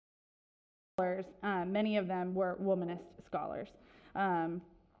many of them were womanist scholars.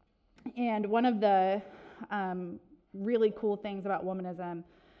 And one of the really cool things about womanism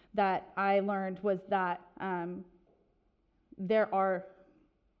that I learned was that there are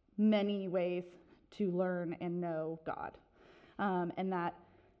many ways to learn and know God, and that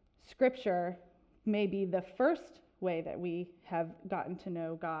Scripture may be the first way that we have gotten to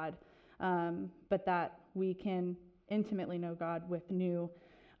know God, but that we can intimately know God with new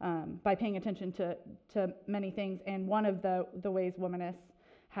by paying attention to many things. And one of the ways womanists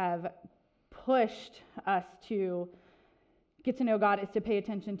have pushed us to get to know God is to pay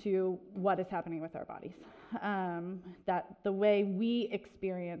attention to what is happening with our bodies. That the way we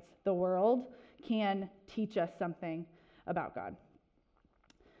experience the world can teach us something about God.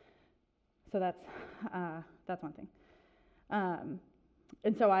 So that's one thing.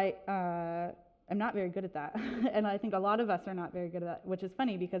 And so I am not very good at that. And I think a lot of us are not very good at that, which is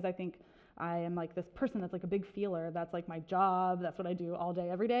funny because I think I am like this person that's like a big feeler. That's like my job. That's what I do all day,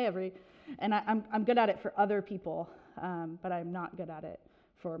 every day, and I'm good at it for other people, but I'm not good at it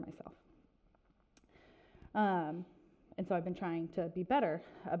for myself. And so I've been trying to be better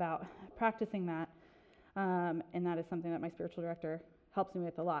about practicing that, and that is something that my spiritual director helps me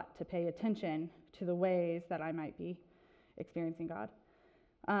with a lot, to pay attention to the ways that I might be experiencing God.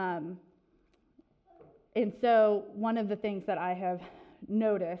 And so one of the things that I have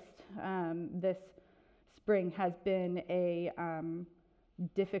noticed this spring has been a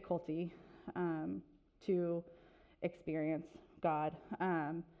difficulty to experience God.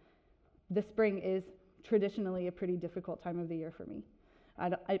 The spring is traditionally a pretty difficult time of the year for me.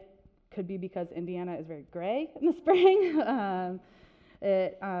 It could be because Indiana is very gray in the spring.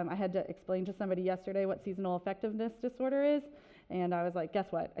 I had to explain to somebody yesterday what seasonal affectiveness disorder is, and I was like, guess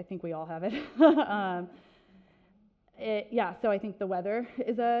what? I think we all have it. So I think the weather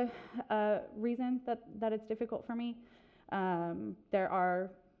is a reason that it's difficult for me. There are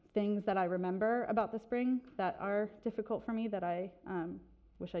things that I remember about the spring that are difficult for me that I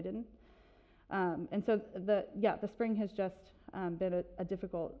wish I didn't. And so the spring has just been a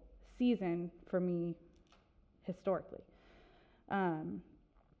difficult season for me historically. And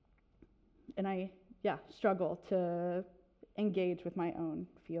I struggle to engage with my own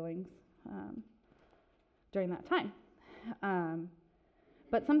feelings during that time.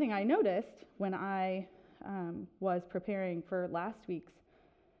 But something I noticed when I was preparing for last week's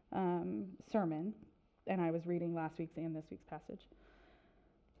sermon, and I was reading last week's and this week's passage,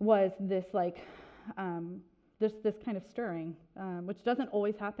 was this this kind of stirring, which doesn't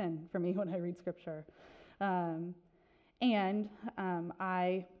always happen for me when I read scripture. And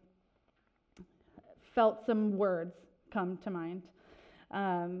I felt some words come to mind.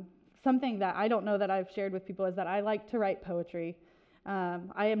 Something that I don't know that I've shared with people is that I like to write poetry.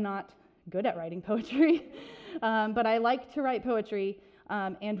 I am not good at writing poetry, but I like to write poetry.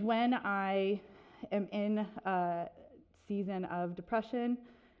 And when I am in a season of depression,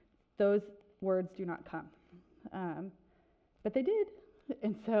 those words do not come. But they did.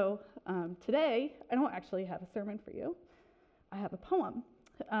 And so today, I don't actually have a sermon for you. I have a poem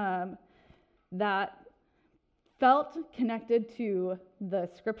that felt connected to the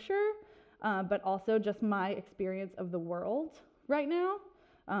scripture, but also just my experience of the world right now,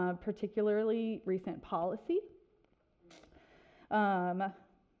 particularly recent policy.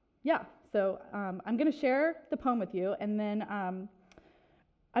 So I'm going to share the poem with you, and then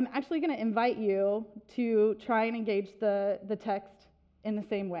I'm actually going to invite you to try and engage the text in the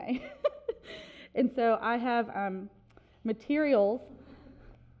same way. And so I have materials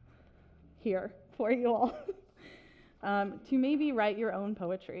here for you all to maybe write your own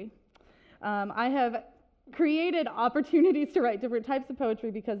poetry. I have created opportunities to write different types of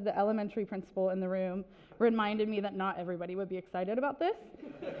poetry because the elementary principal in the room reminded me that not everybody would be excited about this.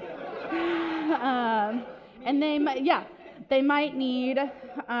 And they might need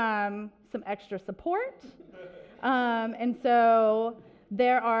some extra support. And so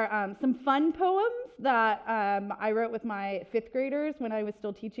there are some fun poems that I wrote with my 5th graders when I was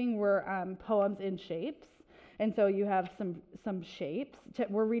still teaching, were poems in shapes. And so you have some shapes.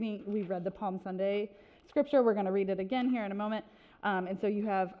 We read the Palm Sunday scripture. We're going to read it again here in a moment. And so you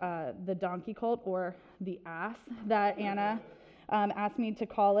have the donkey colt, or the ass that Anna asked me to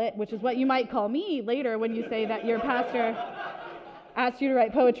call it, which is what you might call me later when you say that your pastor asked you to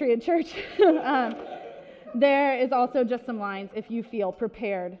write poetry in church. There is also just some lines if you feel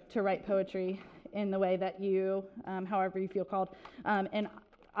prepared to write poetry in the way that you, however you feel called. And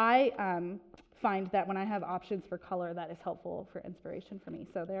I find that when I have options for color, that is helpful for inspiration for me.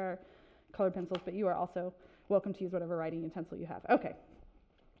 So there are colored pencils, but you are also welcome to use whatever writing utensil you have. Okay.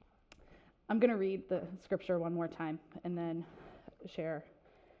 I'm going to read the scripture one more time and then share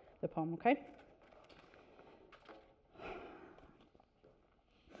the poem, okay?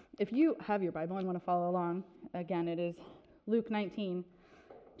 If you have your Bible and want to follow along, again, it is Luke 19,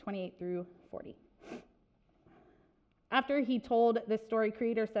 28 through 40. After he told this story,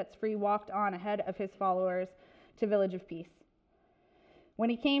 Creator Sets Free walked on ahead of his followers to Village of Peace. When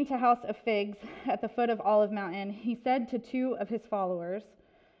he came to House of Figs at the foot of Olive Mountain, he said to two of his followers,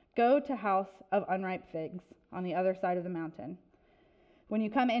 "Go to House of Unripe Figs on the other side of the mountain. When you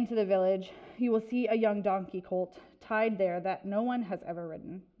come into the village, you will see a young donkey colt tied there that no one has ever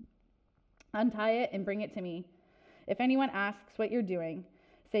ridden. Untie it and bring it to me. If anyone asks what you're doing,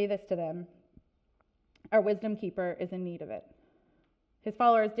 say this to them: our wisdom keeper is in need of it." His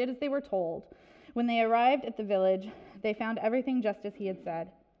followers did as they were told. When they arrived at the village, they found everything just as he had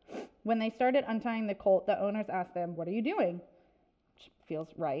said. When they started untying the colt, the owners asked them, "What are you doing?" Which feels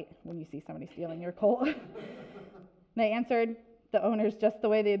right when you see somebody stealing your colt. They answered the owners just the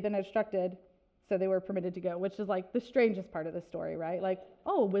way they had been instructed, so they were permitted to go, which is like the strangest part of the story, right? Like,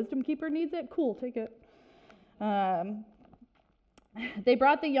 oh, wisdom keeper needs it? Cool, take it. They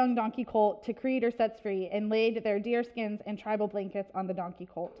brought the young donkey colt to Creator Sets Free and laid their deer skins and tribal blankets on the donkey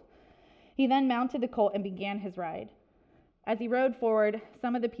colt. He then mounted the colt and began his ride. As he rode forward,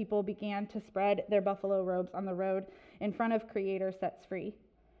 some of the people began to spread their buffalo robes on the road in front of Creator Sets Free.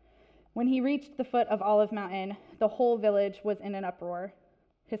 When he reached the foot of Olive Mountain, the whole village was in an uproar.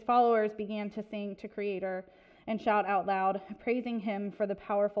 His followers began to sing to Creator and shout out loud, praising him for the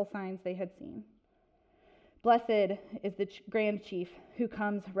powerful signs they had seen. Blessed is the grand chief who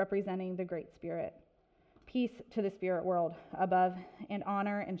comes representing the Great Spirit. Peace to the spirit world above, and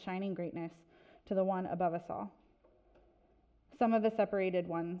honor and shining greatness to the one above us all. Some of the separated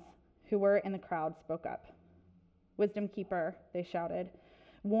ones who were in the crowd spoke up. "Wisdom keeper," they shouted,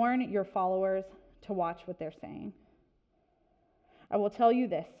 "warn your followers to watch what they're saying." "I will tell you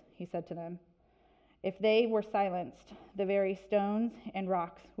this," he said to them. "If they were silenced, the very stones and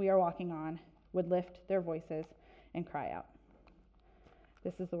rocks we are walking on would lift their voices and cry out."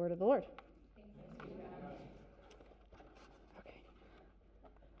 This is the word of the Lord. Okay.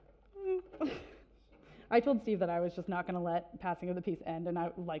 I told Steve that I was just not going to let Passing of the Peace end, and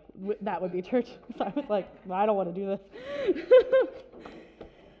that would be church. So I was like, well, I don't want to do this.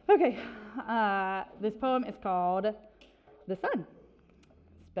 Okay. This poem is called "The Sun,"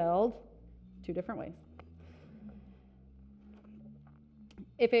 spelled two different ways.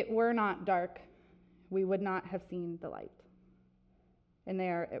 If it were not dark, we would not have seen the light. And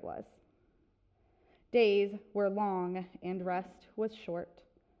there it was. Days were long and rest was short.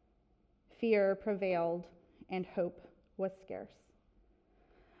 Fear prevailed and hope was scarce.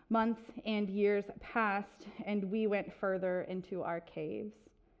 Months and years passed, and we went further into our caves.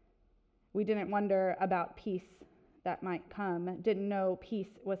 We didn't wonder about peace that might come, didn't know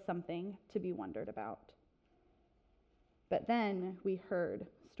peace was something to be wondered about. But then we heard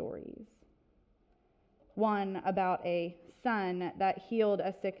stories. One about a sun that healed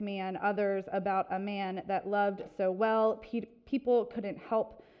a sick man, others about a man that loved so well people couldn't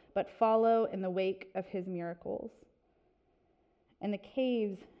help but follow in the wake of his miracles. And the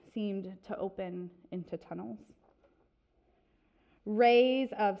caves seemed to open into tunnels.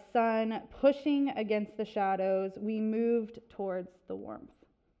 Rays of sun pushing against the shadows, we moved towards the warmth.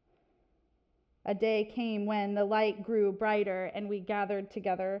 A day came when the light grew brighter and we gathered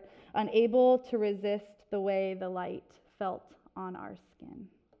together, unable to resist the way the light felt on our skin.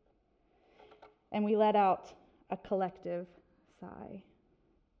 And we let out a collective sigh.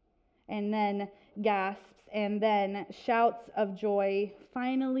 And then gasps, and then shouts of joy,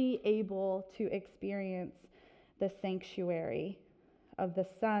 finally able to experience the sanctuary of the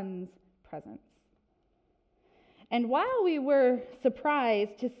sun's presence. And while we were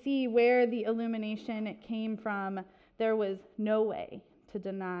surprised to see where the illumination came from, there was no way to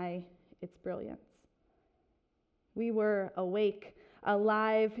deny its brilliance. We were awake,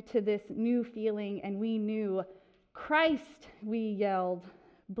 alive to this new feeling, and we knew, "Christ," we yelled,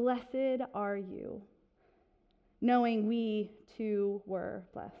 "blessed are you," knowing we too were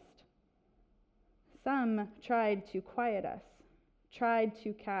blessed. Some tried to quiet us, tried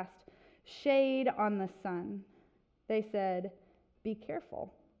to cast shade on the sun. They said, "Be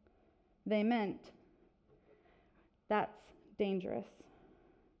careful." They meant, "That's dangerous."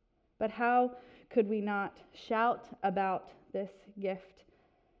 But how could we not shout about this gift?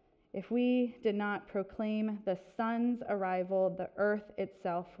 If we did not proclaim the sun's arrival, the earth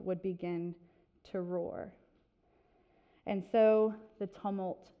itself would begin to roar. And so the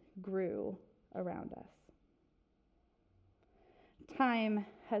tumult grew around us. Time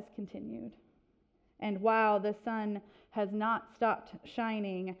has continued. And while the sun has not stopped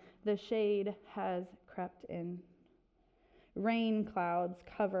shining, the shade has crept in. Rain clouds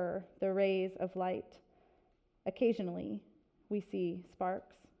cover the rays of light. Occasionally, we see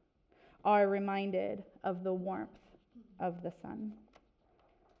sparks, are reminded of the warmth of the sun.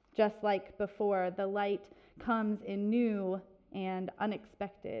 Just like before, the light comes in new and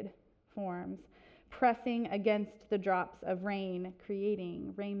unexpected forms, pressing against the drops of rain,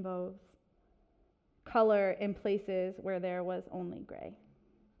 creating rainbows, color in places where there was only gray.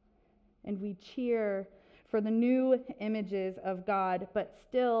 And we cheer for the new images of God, but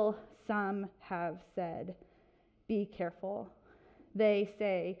still some have said, be careful. They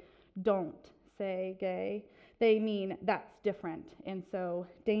say, don't say gay. They mean that's different and so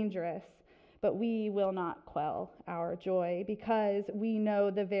dangerous. But we will not quell our joy because we know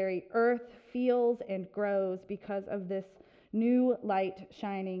the very earth feels and grows because of this new light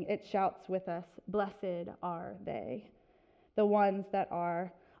shining. It shouts with us, blessed are they, the ones that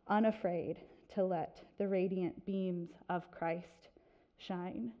are unafraid to let the radiant beams of Christ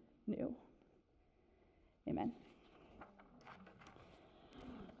shine new. Amen.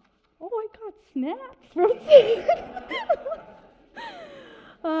 Oh, I got snaps from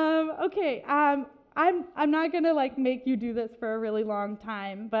okay, I'm not gonna make you do this for a really long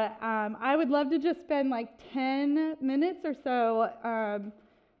time, but I would love to just spend 10 minutes or so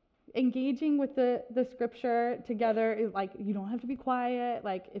engaging with the scripture together. You don't have to be quiet.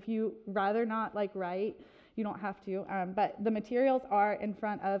 If you rather not write, you don't have to. But the materials are in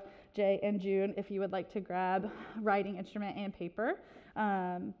front of Jay and June if you would like to grab writing instrument and paper.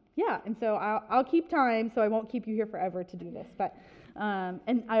 And so I'll keep time, so I won't keep you here forever to do this. But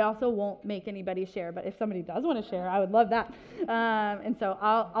and I also won't make anybody share. But if somebody does want to share, I would love that. And so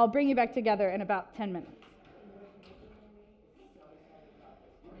I'll bring you back together in about 10 minutes.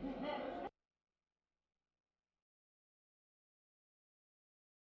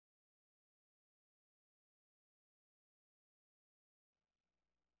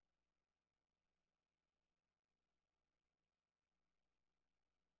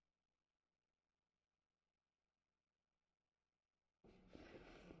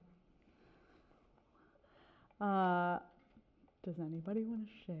 Does anybody want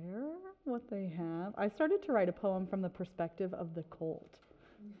to share what they have? I started to write a poem from the perspective of the colt.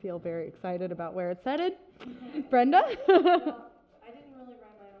 Feel very excited about where it's headed. Brenda? Well, I didn't really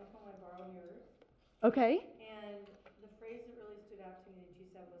write my own poem, I borrowed yours. Okay. And the phrase that really stood out to me that you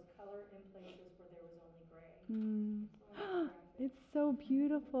said was color in places where there was only gray. It's so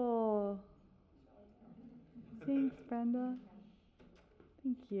beautiful. Thanks, Brenda.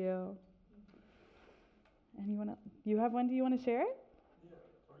 Thank you. Anyone else? You have one? Do you want to share it? Yeah,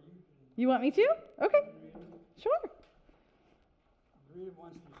 or you can. You want me to? Okay. Sure. Read it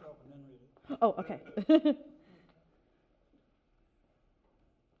once yourself and then read it. Oh, okay.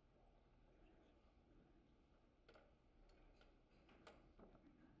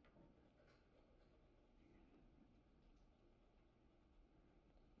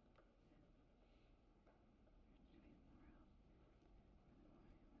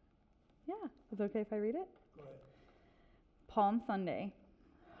 Yeah. Is it okay if I read it? Go ahead. Palm Sunday.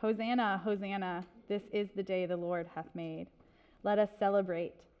 Hosanna, Hosanna, this is the day the Lord hath made. Let us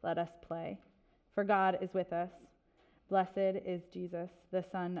celebrate, let us play. For God is with us. Blessed is Jesus, the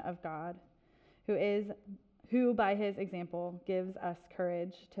Son of God, who by his example gives us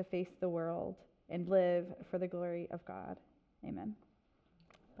courage to face the world and live for the glory of God. Amen.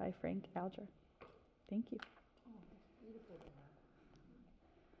 By Frank Alger. Thank you.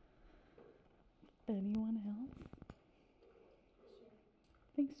 Anyone else?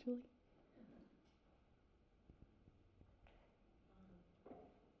 Thanks, Julie.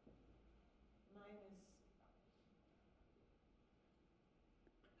 Mine is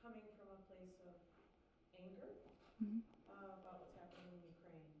coming from a place of anger about what's happening in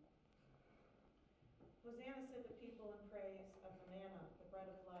Ukraine. Hosanna said the people in praise of the manna, the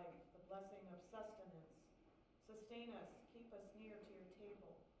bread of life, the blessing of sustenance. Sustain us, keep us near to your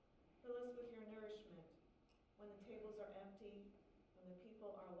table. Fill us with your nourishment. When the tables are empty, when the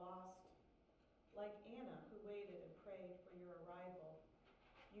people are lost, like Anna who waited and prayed for your arrival,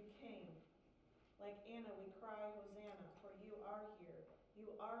 you came. Like Anna, we cry, Hosanna, for you are here.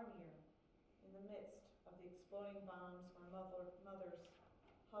 You are near, in the midst of the exploding bombs where mothers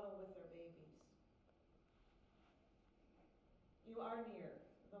huddle with their babies. You are near,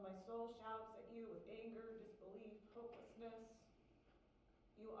 though my soul shouts at you with anger, disbelief, hopelessness.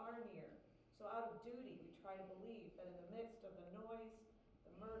 You are near. So out of duty, we try to believe that in the midst of the noise,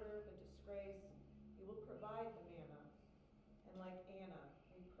 the murder, the disgrace, you will provide the manna. And like Anna,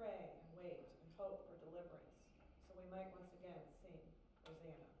 we might once again sing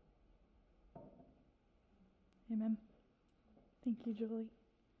Hosanna. Amen. Thank you, Julie.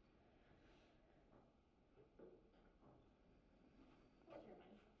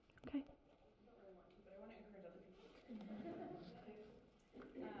 Okay. I don't really want to, but I want to encourage other people.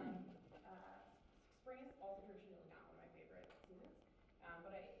 Spring is also traditionally not one of my favorite seasons,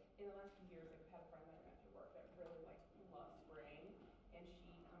 but in the last few years, I've had a friend that I met through work that really loves spring, and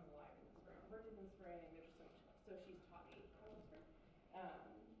she comes alive in the spring. Her birthday's in spring. There's just so much, so she's taught me I love spring.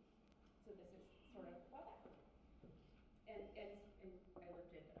 So this is sort of about that. And I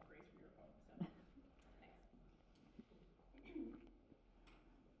lived in Grace for your home, so thanks.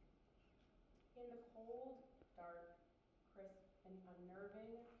 In the cold, dark, crisp, and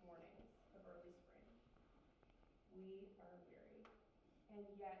unnerving mornings of early spring, we are weary, and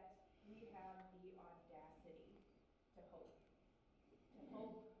yet we have the audacity to hope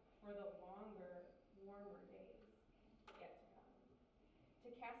for the longer, warmer days yet to come,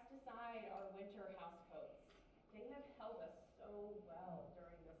 to cast aside our winter housecoats. They have held us so well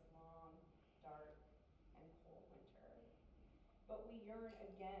during this long, dark, and cold winter. But we yearn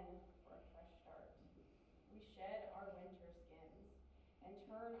again for a fresh start. We shed our winter skins and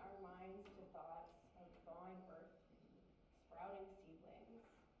turn our minds to thoughts of thawing earth, sprouting seedlings,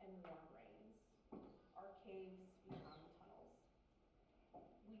 and warm rains. Our caves become tunnels.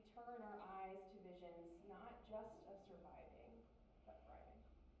 We turn our eyes to visions not just of surviving, but thriving.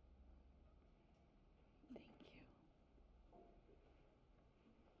 That's it.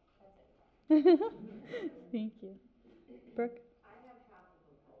 Thank you. Brooke? I have half of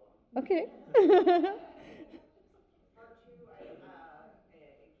a poem. Okay. Part two,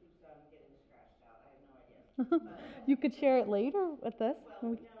 it keeps on getting scratched out. I have no idea. But, You could share it later with us.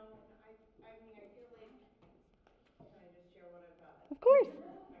 well, no, I mean, I feel like, can I just share what I've got? Of course.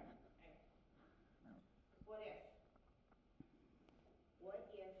 Okay. What if?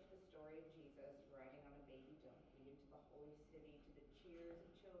 What if the story of Jesus riding on a baby donkey into the holy city to the cheers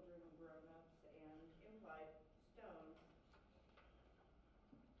of children and grown-ups and implied stones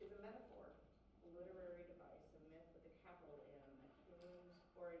is a metaphor, a literary device, a myth with a capital M, a hero's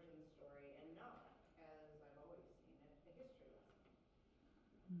origin story, and not, as I've always seen it, a history lesson?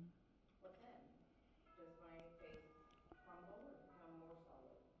 What then? Does my faith crumble or become more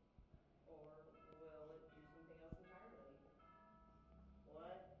solid? Or will it do something else entirely?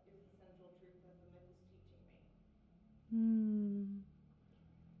 What is the central truth that the myth is teaching me?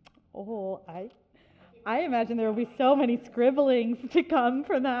 Oh, I imagine there will be so many scribblings to come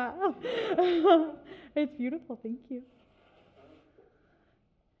from that. It's beautiful. Thank you.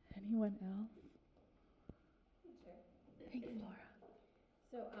 Anyone else? Sure. Thanks, Laura.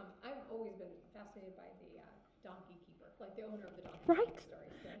 So I've always been fascinated by the donkey keeper, like the owner of the donkey Right. story.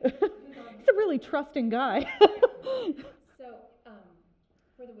 So, He's a really trusting guy. so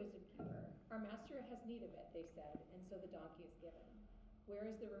for the wisdom keeper, our master has need of it, they said, and so the donkey is given. Where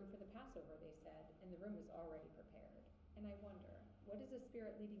is the room for the Passover, they said, and the room is already prepared. And I wonder, what is the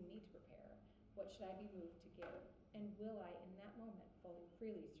Spirit leading me to prepare? What should I be moved to give? And will I, in that moment,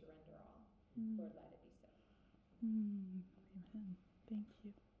 freely surrender all? Lord, let it be so. Amen. Thank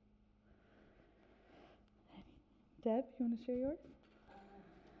you. Deb, you want to share yours?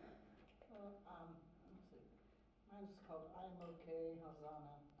 Let's see. Mine's called I Am Okay,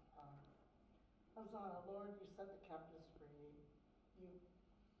 Hosanna. Hosanna, Lord, you set the captives free. You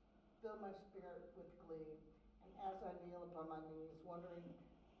fill my spirit with glee. And as I kneel upon my knees, wondering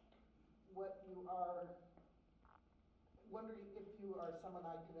if you are someone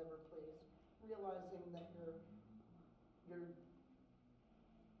I could ever please, realizing that your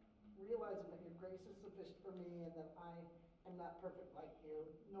grace is sufficient for me, and that I am not perfect like you,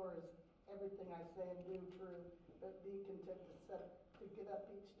 nor is everything I say and do true, but be content to get up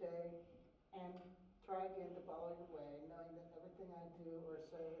each day and try again to follow your way, knowing that everything I do or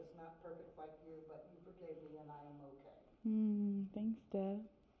say is not perfect like you, but you forgave me and I am okay. Thanks, Deb.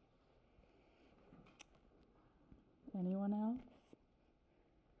 Anyone else?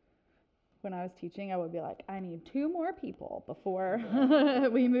 When I was teaching, I would be like, I need 2 more people before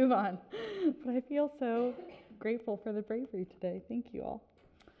we move on. But I feel so grateful for the bravery today. Thank you all.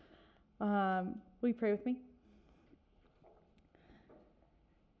 Will you pray with me?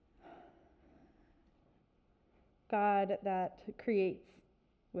 God that creates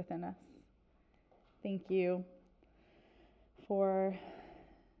within us, thank you for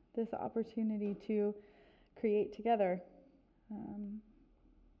this opportunity to create together.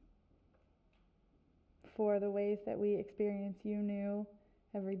 For the ways that we experience you new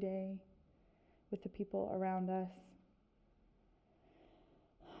every day with the people around us.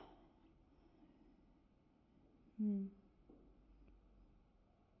 Mm.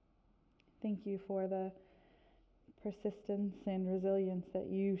 Thank you for the persistence and resilience that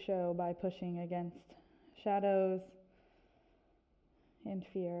you show by pushing against shadows and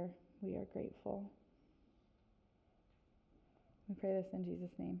fear. We are grateful. We pray this in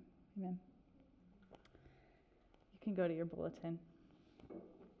Jesus' name. Amen. You can go to your bulletin.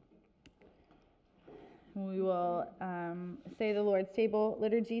 We will say the Lord's Table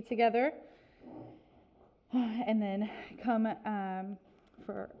liturgy together, and then come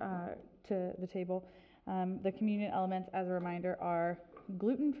to the table. The communion elements, as a reminder, are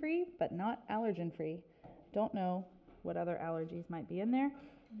gluten-free but not allergen-free. Don't know what other allergies might be in there,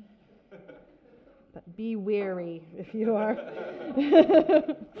 but be wary if you are.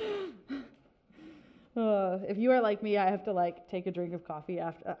 If you are like me, I have to take a drink of coffee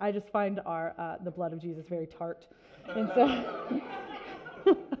after. I just find the blood of Jesus very tart, and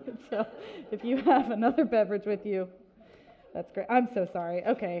so if you have another beverage with you, that's great. I'm so sorry.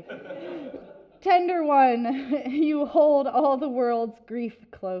 Okay. Tender one, you hold all the world's grief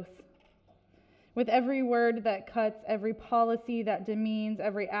close. With every word that cuts, every policy that demeans,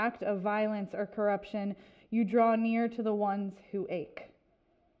 every act of violence or corruption, you draw near to the ones who ache.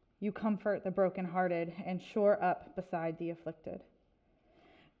 You comfort the brokenhearted and shore up beside the afflicted.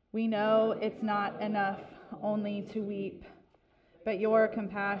 We know it's not enough only to weep, but your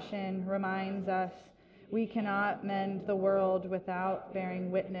compassion reminds us we cannot mend the world without bearing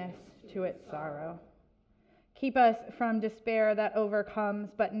witness to its sorrow. Keep us from despair that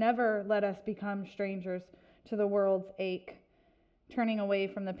overcomes, but never let us become strangers to the world's ache, turning away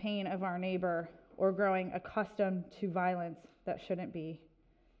from the pain of our neighbor or growing accustomed to violence that shouldn't be.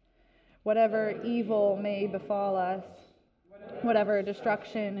 Whatever evil may befall us, whatever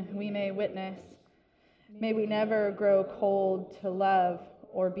destruction we may witness, may we never grow cold to love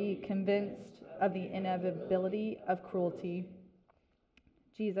or be convinced of the inevitability of cruelty.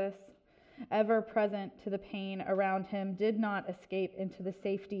 Jesus, ever present to the pain around him, did not escape into the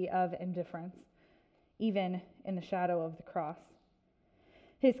safety of indifference, even in the shadow of the cross.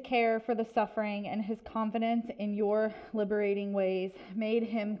 His care for the suffering and his confidence in your liberating ways made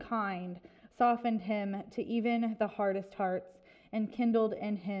him kind, softened him to even the hardest hearts, and kindled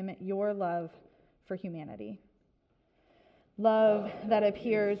in him your love for humanity. Love that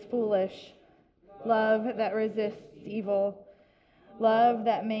appears foolish, love that resists evil, love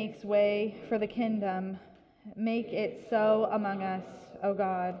that makes way for the kingdom. Make it so among us, O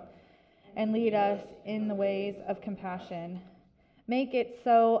God, and lead us in the ways of compassion. Make it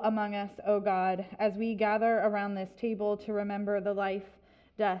so among us, O God, as we gather around this table to remember the life,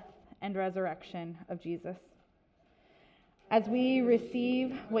 death, and resurrection of Jesus. As we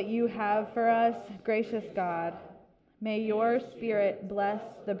receive what you have for us, gracious God, may your Spirit bless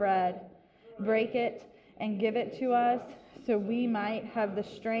the bread, break it, and give it to us so we might have the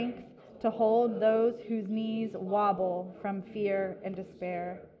strength to hold those whose knees wobble from fear and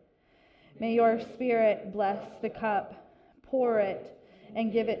despair. May your Spirit bless the cup, pour it,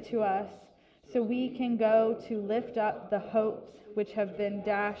 and give it to us so we can go to lift up the hopes which have been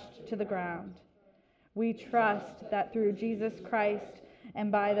dashed to the ground. We trust that through Jesus Christ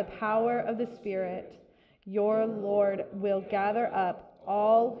and by the power of the Spirit, your Lord will gather up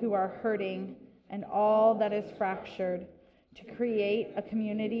all who are hurting and all that is fractured to create a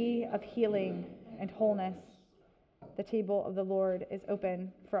community of healing and wholeness. The table of the Lord is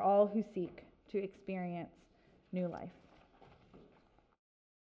open for all who seek to experience new life.